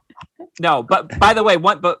 No, but by the way,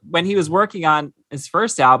 when he was working on his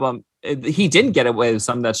first album, he didn't get away with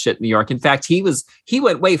some of that shit in New York. In fact, he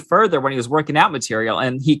went way further when he was working out material,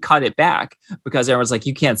 and he cut it back because everyone's like,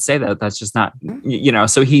 you can't say that. That's just not,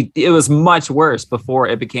 so it was much worse before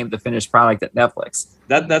it became the finished product at Netflix.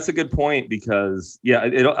 That's a good point because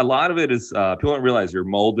a lot of it is people don't realize you're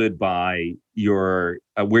molded by your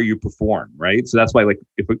where you perform, right? So that's why like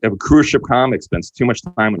if a cruise ship comic spends too much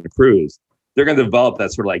time on the cruise, they're going to develop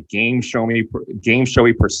that sort of like game showy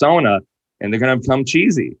persona. And they're going to become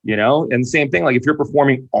cheesy, And the same thing, like if you're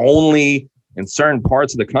performing only in certain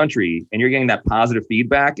parts of the country and you're getting that positive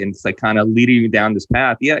feedback and it's like kind of leading you down this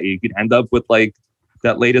path, you could end up with like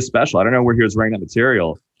that latest special. I don't know where he was writing that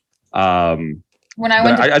material. When I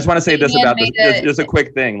went, I just want to say this about this. Just a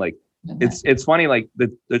quick thing, like it's funny, like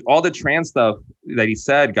all the trans stuff that he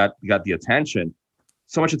said got the attention,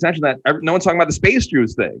 so much attention that no one's talking about the Space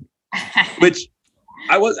Jews thing, which.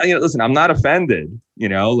 Listen, I'm not offended,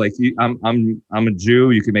 like I'm a Jew.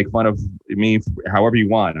 You can make fun of me however you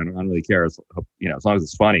want. I don't really care, as long as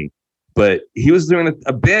it's funny. But he was doing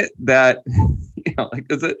a bit that,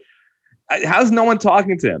 how's no one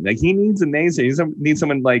talking to him? Like he needs a name. He needs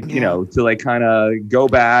someone like, to like kind of go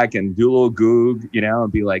back and do a little goog,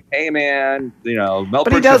 and be like, hey man,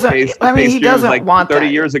 but he doesn't. He doesn't like want 30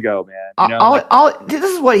 that. years ago, man. This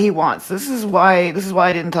is what he wants. This is why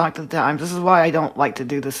I didn't talk to the Times. This is why I don't like to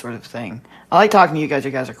do this sort of thing. I like talking to you guys.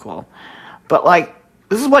 You guys are cool, but like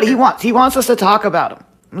this is what he wants. He wants us to talk about him.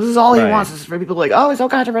 This is all he wants. Is for people like, oh, it's so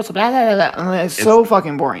controversial. Blah, blah, blah, blah. And it's so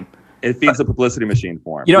fucking boring. It feeds the publicity machine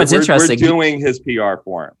for him. It's interesting. We're doing his PR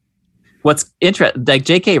for him. What's interesting, like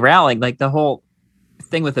J.K. Rowling, like the whole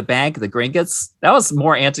thing with the bank, the Gringotts, that was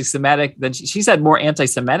more anti-Semitic than she said more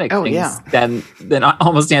anti-Semitic things than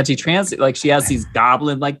almost anti-trans. Like she has these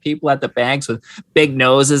goblin-like people at the banks with big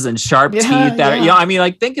noses and sharp teeth.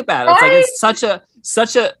 That think about it. It's like it's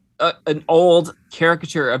such an old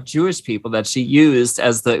caricature of Jewish people that she used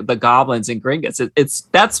as the goblins and Gringotts.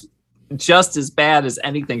 That's just as bad as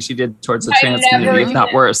anything she did towards the trans community, if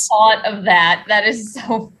not worse. Thought of that. That is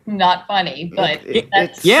so not funny, but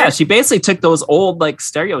she basically took those old like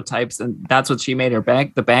stereotypes and that's what she made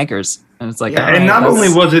the bankers. And it's like, and not only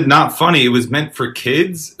was it not funny, it was meant for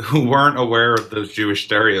kids who weren't aware of those Jewish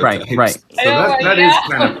stereotypes. Right. So that is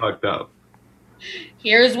kind of fucked up.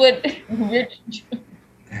 Here's what Rich.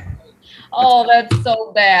 Oh, that's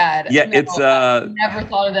so bad. Yeah, I never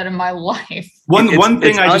thought of that in my life. One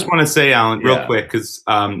thing I just want to say, Allan, real quick, because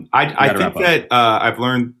I think that I've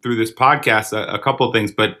learned through this podcast a couple of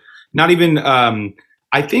things, but not even.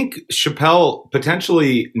 I think Chappelle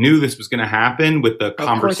potentially knew this was going to happen with the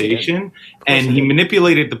conversation, and he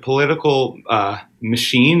manipulated the political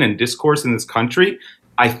machine and discourse in this country.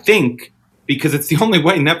 I think. Because it's the only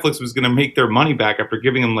way Netflix was going to make their money back after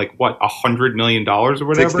giving them like what $100 million or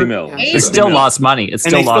whatever. 60 mil. They still lost money. They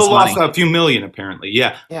still lost a few million apparently.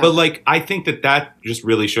 Yeah. But like I think that just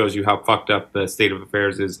really shows you how fucked up the state of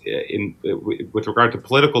affairs is with regard to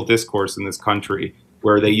political discourse in this country,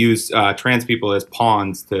 where they use trans people as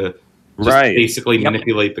pawns to basically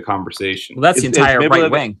manipulate the conversation. Well, that's the entire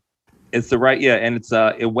right wing. It's the right, and it's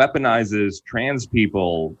it weaponizes trans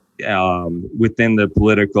people within the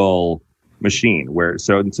political machine, where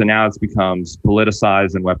so now it becomes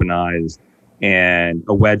politicized and weaponized and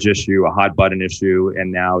a wedge issue, a hot button issue,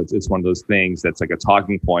 and now it's one of those things that's like a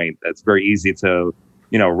talking point that's very easy to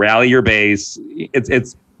rally your base.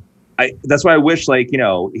 That's why I wish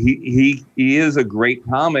he is a great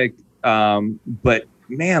comic, but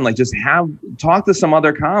man, like just talk to some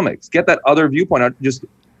other comics, get that other viewpoint. Just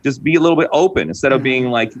just be a little bit open instead of being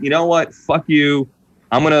like, you know what, fuck you.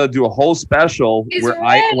 I'm gonna do a whole special where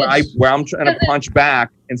I'm trying to punch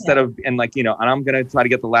back instead of and I'm gonna try to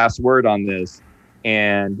get the last word on this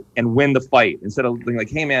and win the fight instead of being like,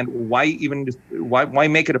 hey man, why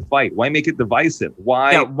make it a fight? Why make it divisive?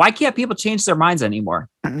 Why can't people change their minds anymore?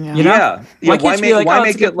 Why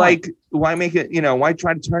make it, why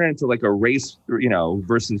try to turn it into like a race,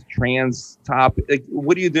 versus trans topic? Like,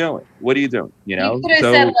 what are you doing? You could have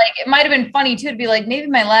said, like, it might have been funny too to be like, maybe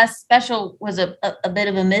my last special was a bit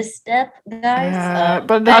of a misstep, guys.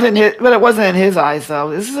 But it wasn't in his eyes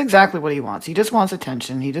though. This is exactly what he wants. He just wants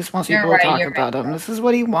attention. He just wants people to talk about him. This is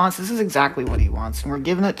what he wants. This is exactly what he wants. And we're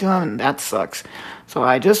giving it to him, and that sucks. So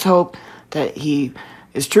I just hope that he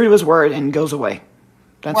is true to his word and goes away.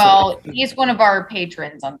 He's one of our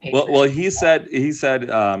patrons on Patreon. Well, he said his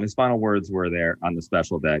final words were there on the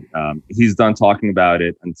special that he's done talking about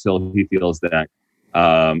it until he feels that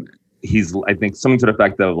I think something to the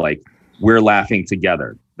effect of like, we're laughing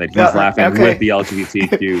together, that he's laughing with the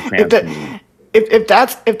LGBTQ trans community.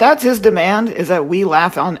 If that's his demand, is that we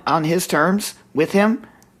laugh on his terms with him,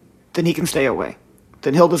 then he can stay away.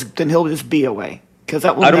 Then he'll just be away. I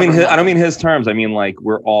don't mean his terms. I mean, like,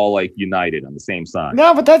 we're all like united on the same side.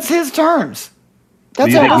 No, but that's his terms.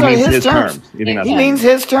 That's his terms. He means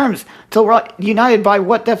his terms. Till we're united by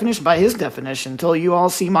what definition? By his definition. Till you all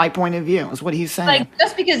see my point of view. Is what he's saying. Like,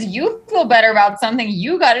 just because you feel better about something,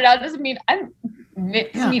 you got it out, doesn't mean I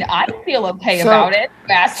feel okay about it,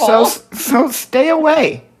 asshole. So stay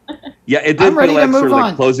away. Yeah, it did feel like sort of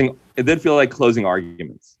like closing. It did feel like closing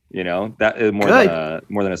arguments. That is more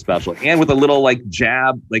than a special, and with a little like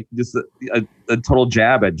jab, like just a total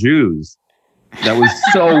jab at Jews. That was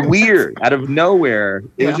so weird out of nowhere.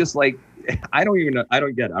 It was just like, I don't even know. I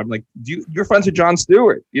don't get it. I'm like, you're friends with Jon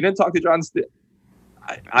Stewart. You didn't talk to Jon Stewart.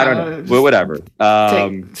 I don't know. Well, whatever.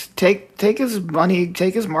 Take his money,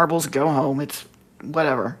 take his marbles, go home. It's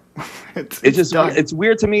whatever. It's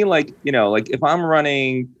weird to me. Like, like if I'm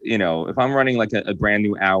running like a brand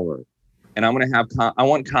new hour, and I'm going to I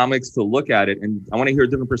want comics to look at it and I want to hear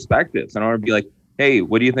different perspectives. And I want to be like, hey,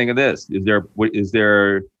 what do you think of this? Is there, but like,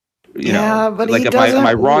 he doesn't am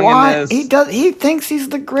I wrong in this? He thinks he's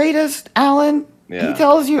the greatest, Allan. Yeah. He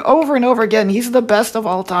tells you over and over again, he's the best of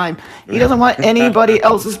all time. He doesn't want anybody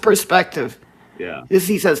else's perspective. Yeah.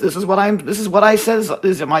 He says, this is what I says.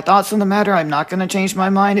 These are my thoughts on the matter. I'm not going to change my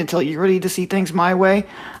mind until you're ready to see things my way.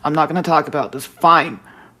 I'm not going to talk about this. Fine.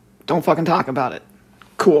 Don't fucking talk about it.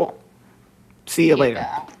 Cool. See you later.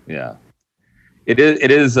 Yeah. It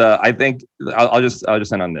is. I think I'll just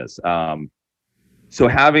end on this. So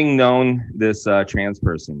having known this trans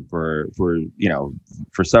person for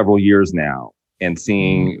several years now and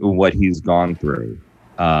seeing what he's gone through,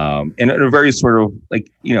 and in a very sort of like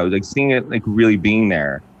seeing it like really being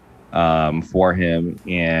there for him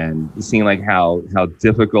and seeing like how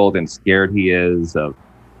difficult and scared he is of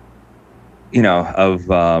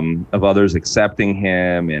others accepting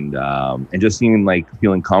him and just seeing like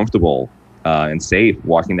feeling comfortable and safe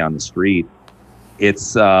walking down the street.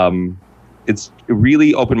 It's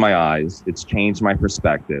really opened my eyes. It's changed my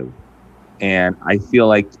perspective. And I feel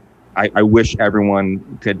like I wish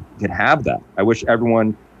everyone could have that. I wish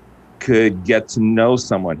everyone could get to know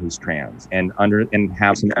someone who's trans and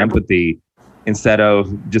have some empathy instead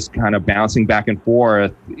of just kind of bouncing back and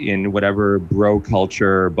forth in whatever bro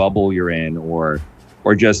culture bubble you're in, or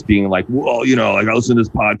just being like, well, like I listen to this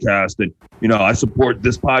podcast and, I support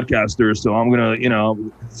this podcaster. So I'm going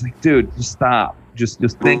to, it's like, dude, just stop. Just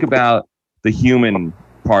think about the human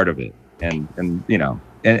part of it and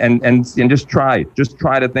just try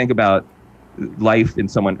to think about life in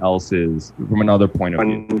someone else's from another point of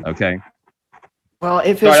view. Okay. Well,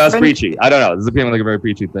 if that's preachy. I don't know. This is appealing like a very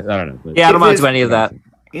preachy thing. I don't know. But. Yeah, I don't want to do any of that.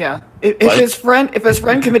 Yeah. If his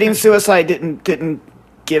friend committing suicide didn't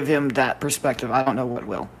give him that perspective, I don't know what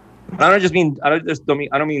will. I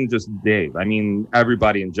don't mean just Dave. I mean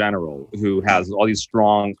everybody in general who has all these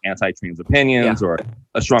strong anti-trans opinions or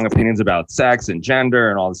strong opinions about sex and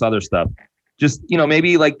gender and all this other stuff. Just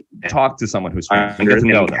maybe like talk to someone who's trans and get to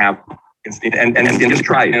know them. And just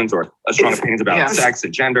try it. Or strong opinions about sex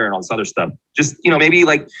and gender and all this other stuff. Just maybe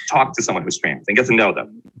like talk to someone who's trans and get to know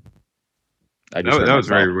them. That was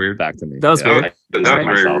very weird. Back to me. That was weird.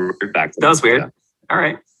 That was weird. All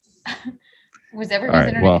right. Was everyone's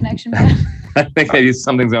internet connection bad? I think maybe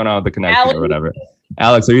something's going on with the connection or whatever.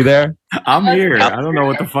 Alex, are you there? I'm here. I don't know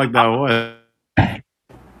what the fuck that was.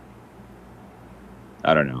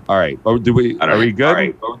 I don't know. All right. Are we good? All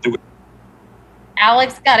right.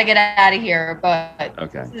 Alex got to get out of here, but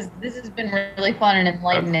okay. This has been really fun and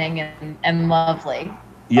enlightening and lovely.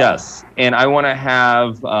 Yes, and I want to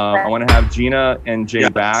have Jeena and Jay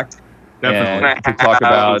back. Definitely. To talk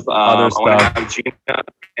about other stuff. I want to have Jeena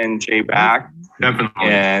and Jay back. Definitely.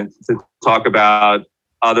 And to talk about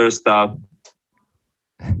other stuff.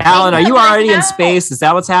 Allan, are you already in space? Is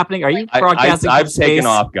that what's happening? Are you broadcasting? I've from space? taken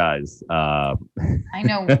off, guys. I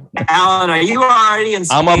know. Allan, are you already in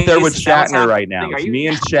space? I'm up there with Shatner right now. It's me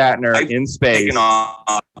and Shatner in space. Taken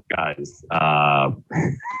off, guys.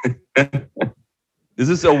 This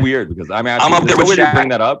is so weird because I'm up there with Shatner. Bring Shatner.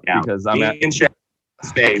 that up Yeah. because Me and Shatner in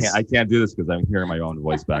space. I can't do this because I'm hearing my own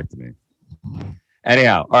voice back to me.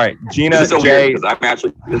 Anyhow, all right, Jeena, This is so Jay. weird because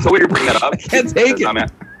it's so weird to bring that up. I can't take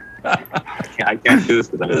it. I can't do this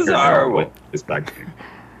because I'm This is horrible. Respect.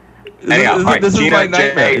 This is Jeena, my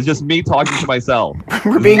nightmare. Jay. It's just me talking to myself.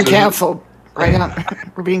 We're being canceled right now.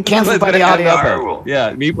 We're being canceled by the audio. Horrible.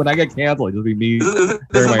 Yeah, me when I get canceled, it'll just be me. This is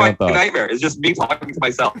hearing my own thoughts. nightmare. It's just me talking to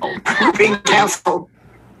myself. We're being canceled.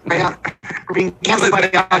 We're being canceled by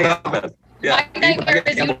the audio. Yeah. My nightmare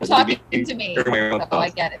is you talking to me. Oh, I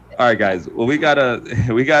get it. All right, guys. Well, we gotta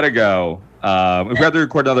go. If we have to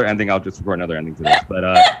record another ending, I'll just record another ending to this. But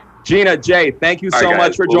Jeena, Jay, thank you so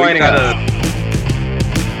much for joining us.